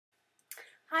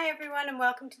Hi everyone and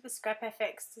welcome to the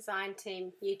ScrapFX Design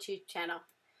Team YouTube channel.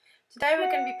 Today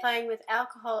we're going to be playing with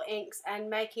alcohol inks and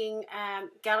making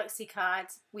galaxy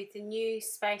cards with the new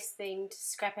space themed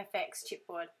ScrapFX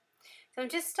chipboard. So I'm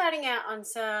just starting out on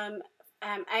some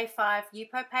A5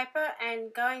 Yupo paper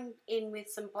and going in with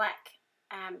some black,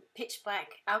 pitch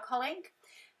black alcohol ink.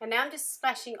 And now I'm just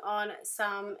splashing on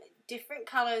some different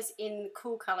colours in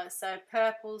cool colours, so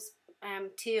purples,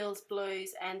 teals,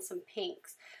 blues and some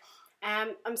pinks.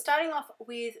 I'm starting off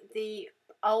with the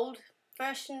old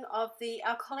version of the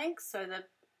alcohol ink, so the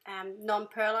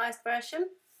non-pearlized version,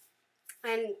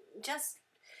 and just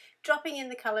dropping in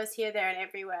the colours here, there and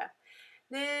everywhere.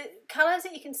 The colours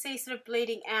that you can see sort of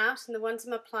bleeding out and the ones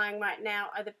I'm applying right now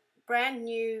are the brand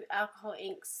new alcohol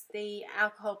inks, the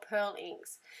alcohol pearl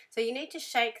inks. So you need to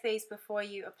shake these before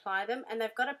you apply them, and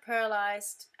they've got a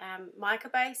pearlized mica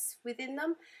base within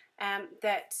them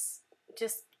that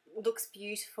just looks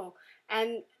beautiful,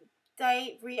 and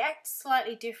they react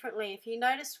slightly differently. If you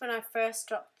noticed when I first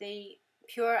dropped the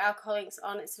pure alcohol inks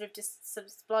on, it sort of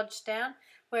splodged down,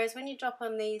 whereas when you drop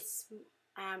on these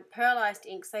pearlized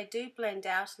inks, they do blend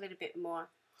out a little bit more.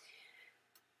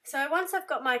 So once I've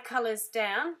got my colours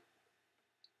down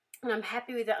and I'm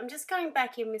happy with it, I'm just going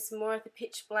back in with some more of the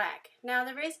pitch black. Now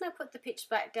the reason I put the pitch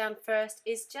black down first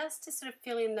is just to sort of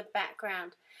fill in the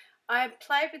background. I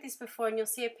played with this before, and you'll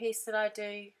see a piece that I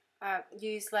do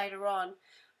use later on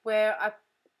where I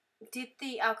did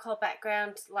the alcohol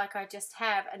background like I just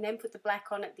have and then put the black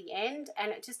on at the end,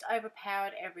 and it just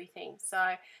overpowered everything.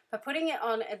 So by putting it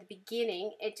on at the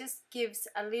beginning, it just gives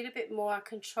a little bit more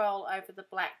control over the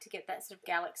black to get that sort of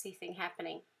galaxy thing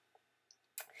happening.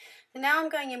 So now I'm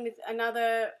going in with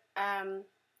another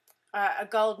a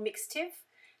gold mixtive,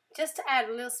 just to add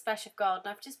a little splash of gold,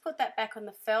 and I've just put that back on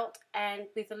the felt and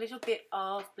with a little bit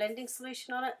of blending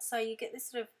solution on it, so you get this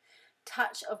sort of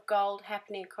touch of gold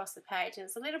happening across the page. And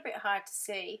it's a little bit hard to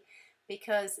see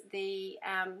because the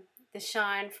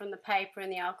shine from the paper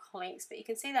and the alcohol inks, but you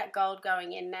can see that gold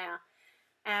going in now.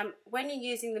 When you're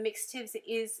using the mixatives, it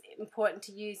is important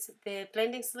to use the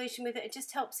blending solution with it. It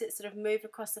just helps it sort of move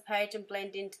across the page and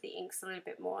blend into the inks a little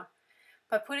bit more.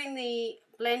 By putting the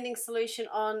blending solution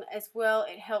on as well,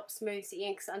 it helps move the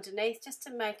inks underneath just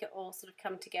to make it all sort of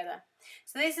come together.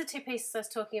 So these are the two pieces I was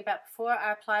talking about before.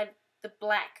 I applied the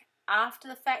black after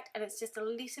the fact, and it's just a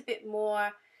little bit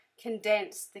more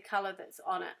condensed, the colour that's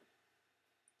on it.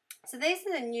 So these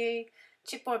are the new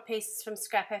chipboard pieces from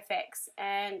ScrapFX,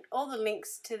 and all the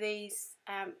links to these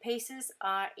pieces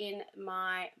are in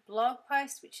my blog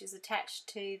post, which is attached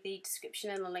to the description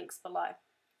and the links below.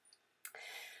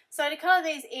 So to colour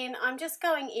these in, I'm just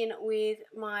going in with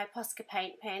my Posca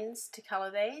paint pens to colour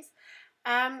these.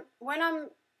 When I'm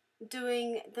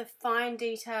doing the fine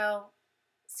detail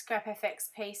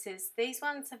ScrapFX pieces, these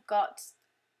ones have got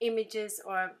images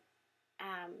or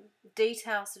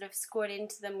detail sort of scored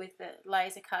into them with the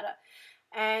laser cutter,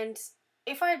 and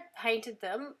if I painted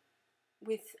them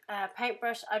with a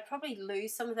paintbrush, I'd probably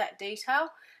lose some of that detail.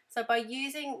 So by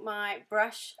using my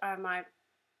brush or my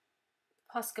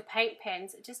Posca paint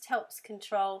pens, it just helps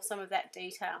control some of that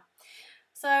detail.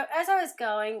 So as I was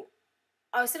going,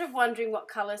 I was sort of wondering what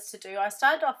colours to do. I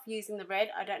started off using the red.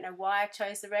 I don't know why I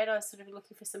chose the red. I was sort of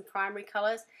looking for some primary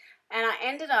colours, and I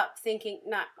ended up thinking,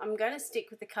 no, I'm going to stick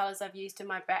with the colours I've used in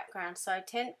my background. So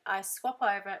I swap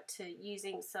over to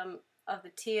using some of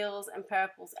the teals and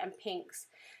purples and pinks,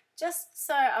 just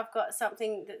so I've got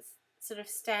something that sort of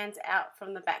stands out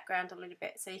from the background a little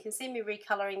bit. So you can see me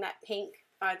recolouring that pink,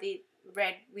 or the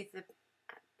red with the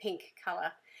pink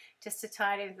colour, just to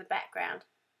tie it into the background.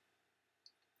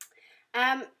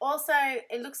 Also,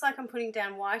 it looks like I'm putting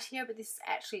down white here, but this is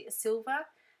actually a silver.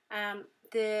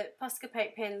 The Posca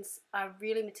paint pens are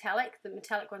really metallic. The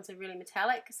metallic ones are really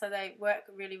metallic, so they work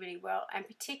really, really well. And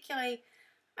particularly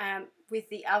with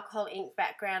the alcohol ink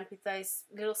background, with those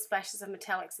little splashes of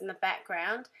metallics in the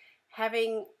background,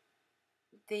 having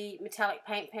the metallic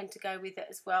paint pen to go with it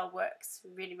as well works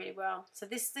really, really well. So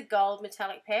this is the gold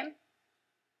metallic pen.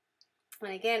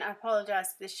 And again, I apologise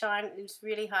for the shine. It was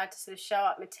really hard to sort of show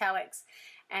up metallics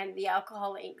and the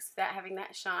alcohol inks without having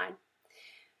that shine.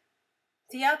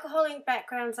 The alcohol ink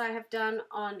backgrounds I have done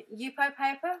on Yupo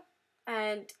paper,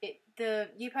 and the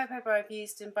Yupo paper I've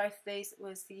used in both of these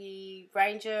was the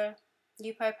Ranger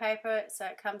Yupo paper, so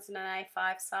it comes in an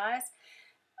A5 size.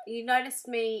 You noticed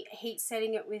me heat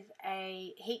setting it with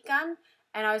a heat gun,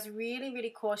 and I was really,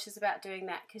 really cautious about doing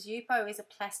that because Yupo is a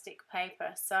plastic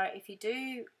paper, so if you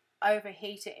do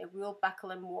overheat it, it will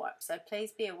buckle and warp, so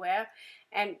please be aware.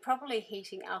 And probably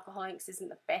heating alcohol inks isn't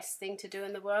the best thing to do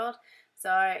in the world,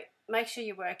 so make sure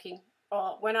you're working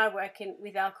or when I work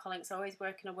with alcohol inks, I always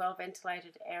work in a well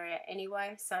ventilated area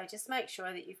anyway, so just make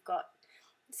sure that you've got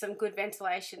some good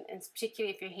ventilation, and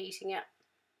particularly if you're heating it.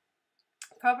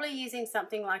 Probably using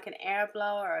something like an air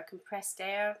blower or a compressed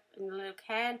air in a little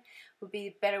can would be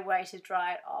a better way to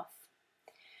dry it off.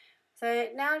 So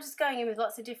now I'm just going in with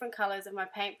lots of different colours of my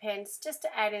paint pens just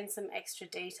to add in some extra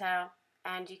detail,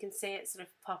 and you can see it sort of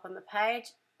pop on the page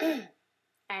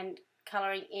and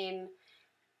colouring in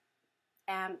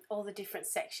all the different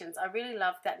sections. I really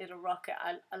loved that little rocket.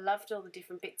 I loved all the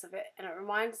different bits of it, and it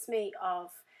reminds me of,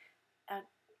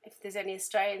 if there's any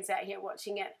Australians out here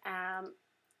watching it,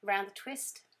 Round the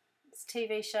Twist. It's a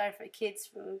TV show for kids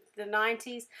from the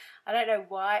 90s. I don't know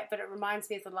why, but it reminds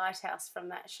me of the lighthouse from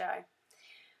that show.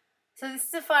 So this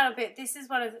is the final bit. This is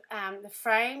one of the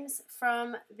frames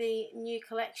from the new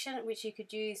collection, which you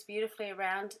could use beautifully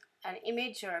around an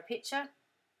image or a picture.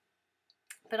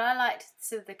 But I liked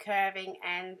sort of the curving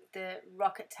and the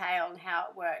rocket tail and how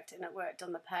it worked, and it worked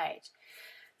on the page.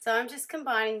 So I'm just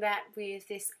combining that with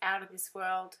this Out of This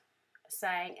World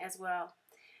saying as well.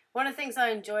 One of the things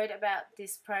I enjoyed about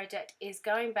this project is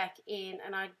going back in,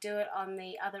 and I do it on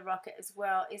the other rocket as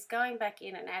well, is going back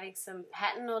in and adding some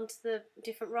pattern onto the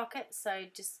different rockets. So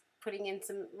just putting in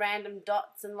some random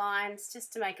dots and lines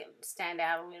just to make it stand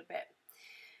out a little bit.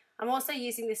 I'm also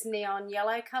using this neon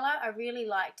yellow colour. I really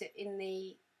liked it in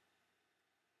the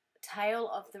tail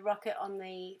of the rocket on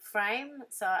the frame,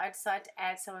 so I decided to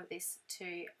add some of this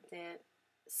to the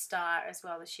star as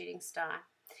well, the shooting star.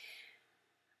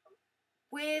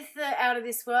 With the Out of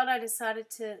This World, I decided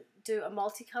to do a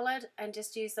multicoloured and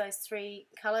just use those 3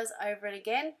 colours over it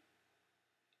again,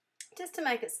 just to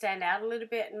make it stand out a little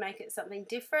bit and make it something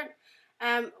different.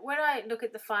 When I look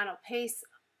at the final piece,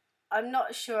 I'm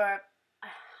not sure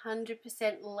 100%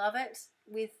 love it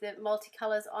with the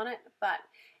multicolours on it, but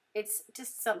it's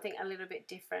just something a little bit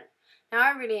different. Now,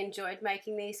 I really enjoyed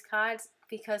making these cards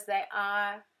because they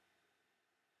are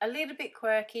a little bit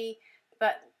quirky,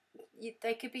 but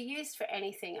they could be used for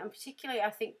anything, and particularly I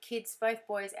think kids, both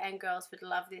boys and girls, would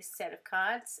love this set of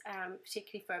cards,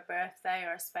 particularly for a birthday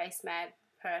or a space mad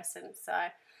person. So,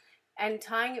 and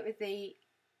tying it with the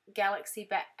Galaxy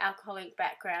alcohol ink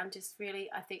background just really,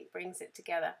 I think, brings it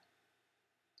together.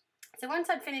 So once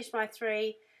I'd finished my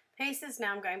 3 pieces,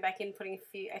 now I'm going back in, putting a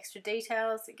few extra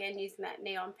details, again using that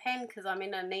neon pen because I'm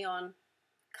in a neon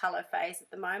colour phase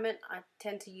at the moment. I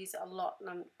tend to use it a lot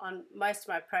on most of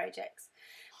my projects.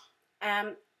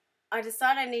 I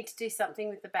decided I need to do something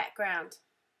with the background.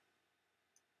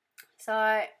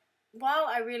 So while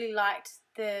I really liked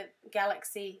the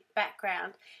Galaxy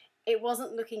background, it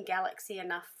wasn't looking galaxy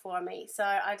enough for me. So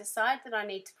I decided that I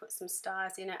need to put some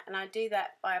stars in it, and I do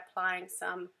that by applying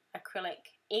some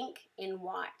acrylic ink in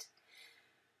white.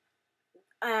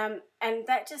 And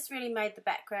that just really made the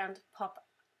background pop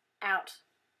out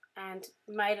and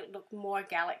made it look more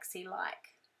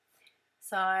galaxy-like.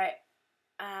 So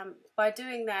by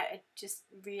doing that, it just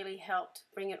really helped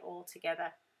bring it all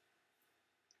together.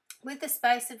 With the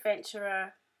Space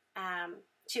Adventurer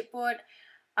chipboard,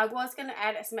 I was going to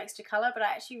add some extra colour, but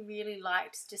I actually really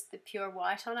liked just the pure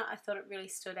white on it. I thought it really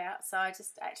stood out, so I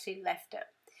just actually left it.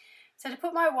 So to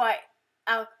put my white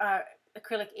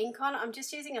acrylic ink on, I'm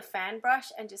just using a fan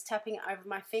brush and just tapping it over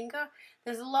my finger.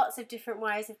 There's lots of different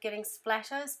ways of getting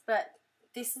splatters, but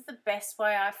this is the best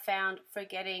way I've found for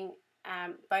getting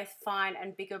both fine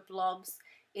and bigger blobs,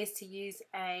 is to use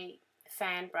a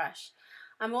fan brush.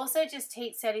 I'm also just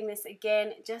heat setting this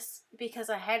again just because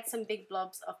I had some big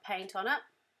blobs of paint on it,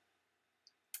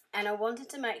 and I wanted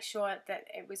to make sure that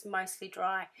it was mostly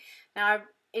dry. Now,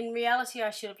 in reality,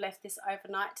 I should have left this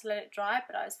overnight to let it dry,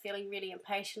 but I was feeling really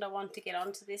impatient. I wanted to get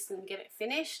onto this and get it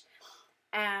finished.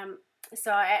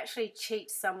 So I actually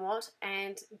cheat somewhat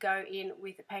and go in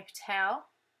with a paper towel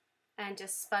and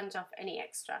just sponge off any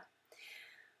extra.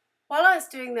 While I was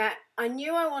doing that, I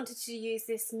knew I wanted to use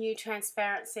this new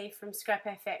transparency from Scrap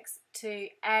FX to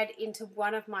add into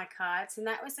one of my cards, and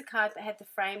that was the card that had the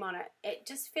frame on it. It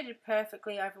just fitted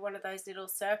perfectly over one of those little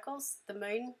circles, the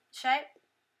moon shape.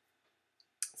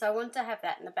 So I wanted to have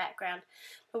that in the background.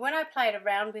 But when I played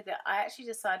around with it, I actually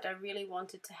decided I really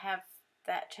wanted to have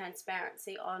that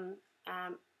transparency on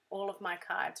all of my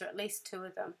cards, or at least 2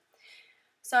 of them.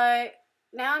 So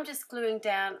now I'm just gluing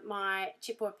down my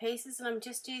chipboard pieces, and I'm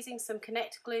just using some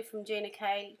Connect glue from Gina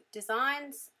K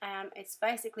Designs. It's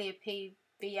basically a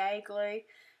PVA glue,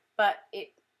 but it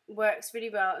works really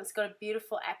well, and it's got a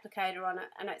beautiful applicator on it,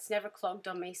 and it's never clogged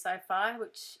on me so far,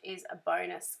 which is a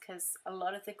bonus because a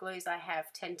lot of the glues I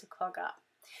have tend to clog up.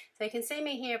 So you can see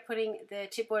me here putting the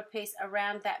chipboard piece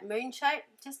around that moon shape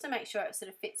just to make sure it sort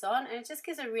of fits on, and it just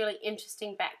gives a really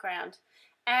interesting background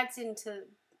adds into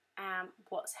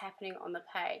what's happening on the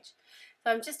page.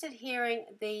 So I'm just adhering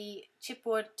the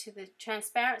chipboard to the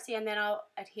transparency, and then I'll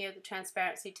adhere the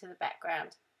transparency to the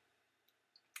background.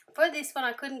 For this one,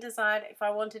 I couldn't decide if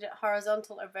I wanted it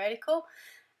horizontal or vertical,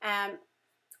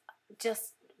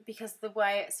 just because of the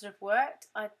way it sort of worked.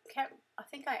 I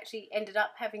think I actually ended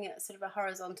up having it sort of a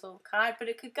horizontal card, but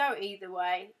it could go either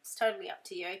way. It's totally up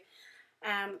to you.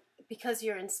 Because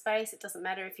you're in space, it doesn't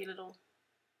matter if you're little,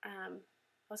 I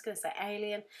was going to say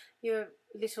alien, your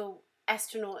little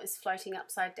astronaut is floating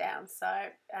upside down. So,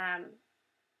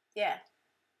 yeah,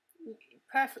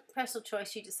 perfect personal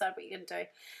choice. You decide what you're going to do.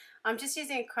 I'm just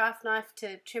using a craft knife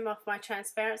to trim off my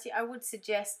transparency. I would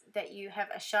suggest that you have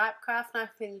a sharp craft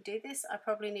knife when you do this. I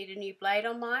probably need a new blade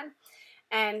on mine.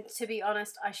 And to be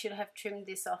honest, I should have trimmed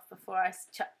this off before I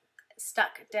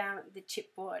stuck down the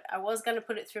chipboard. I was going to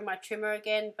put it through my trimmer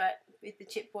again, but with the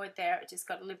chipboard there, it just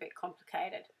got a little bit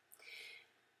complicated.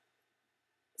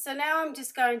 So now I'm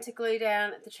just going to glue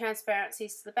down the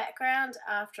transparencies to the background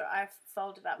after I've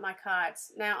folded up my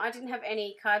cards. Now, I didn't have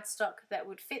any cardstock that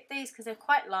would fit these because they're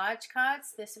quite large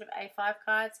cards. They're sort of A5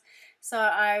 cards. So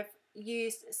I've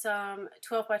used some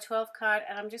 12 by 12 card,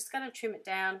 and I'm just going to trim it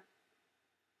down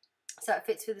so it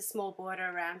fits with a small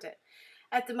border around it.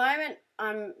 At the moment,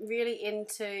 I'm really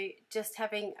into just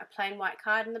having a plain white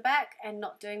card in the back and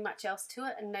not doing much else to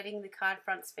it and letting the card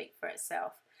front speak for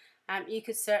itself. You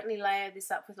could certainly layer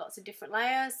this up with lots of different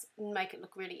layers and make it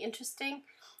look really interesting.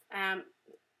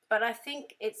 But I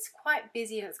think it's quite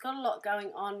busy and it's got a lot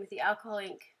going on with the Alcohol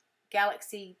Ink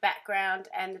Galaxy background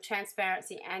and the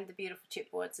transparency and the beautiful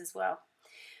chipboards as well.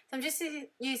 So I'm just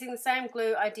using the same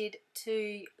glue I did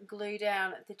to glue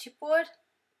down the chipboard,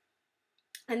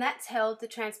 and that's held the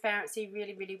transparency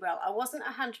really, really well. I wasn't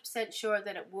 100% sure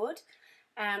that it would.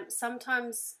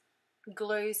 Sometimes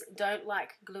glues don't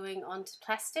like gluing onto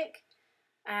plastic,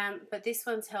 but this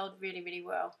one's held really, really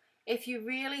well. If you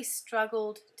really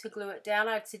struggled to glue it down,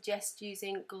 I'd suggest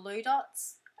using glue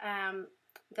dots.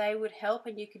 They would help,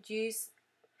 and you could use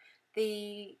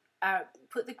the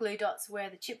put the glue dots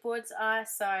where the chipboards are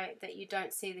so that you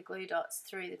don't see the glue dots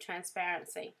through the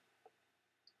transparency.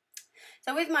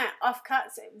 So with my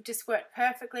offcuts, it just worked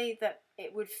perfectly that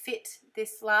it would fit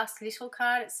this last little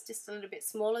card. It's just a little bit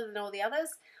smaller than all the others.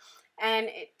 And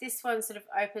this one sort of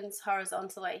opens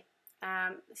horizontally,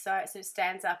 so it sort of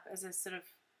stands up as a sort of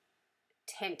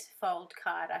tent fold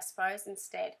card, I suppose,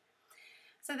 instead.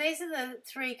 So these are the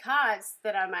 3 cards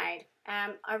that I made.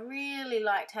 I really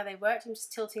liked how they worked. I'm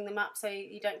just tilting them up so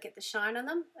you don't get the shine on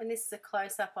them. And this is a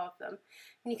close-up of them.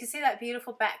 And you can see that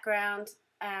beautiful background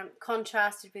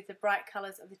contrasted with the bright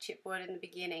colours of the chipboard in the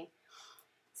beginning.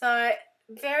 So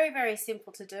very, very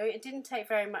simple to do. It didn't take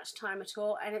very much time at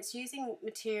all, and it's using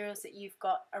materials that you've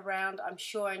got around, I'm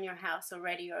sure, in your house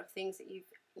already, or things that you've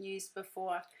used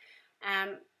before.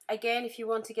 Again, if you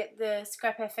want to get the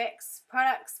Scrap FX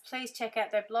products, please check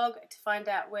out their blog to find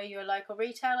out where your local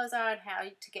retailers are and how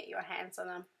to get your hands on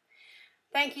them.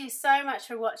 Thank you so much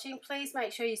for watching. Please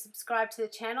make sure you subscribe to the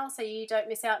channel so you don't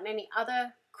miss out on any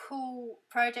other cool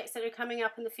projects that are coming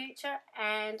up in the future.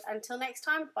 And until next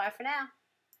time, bye for now.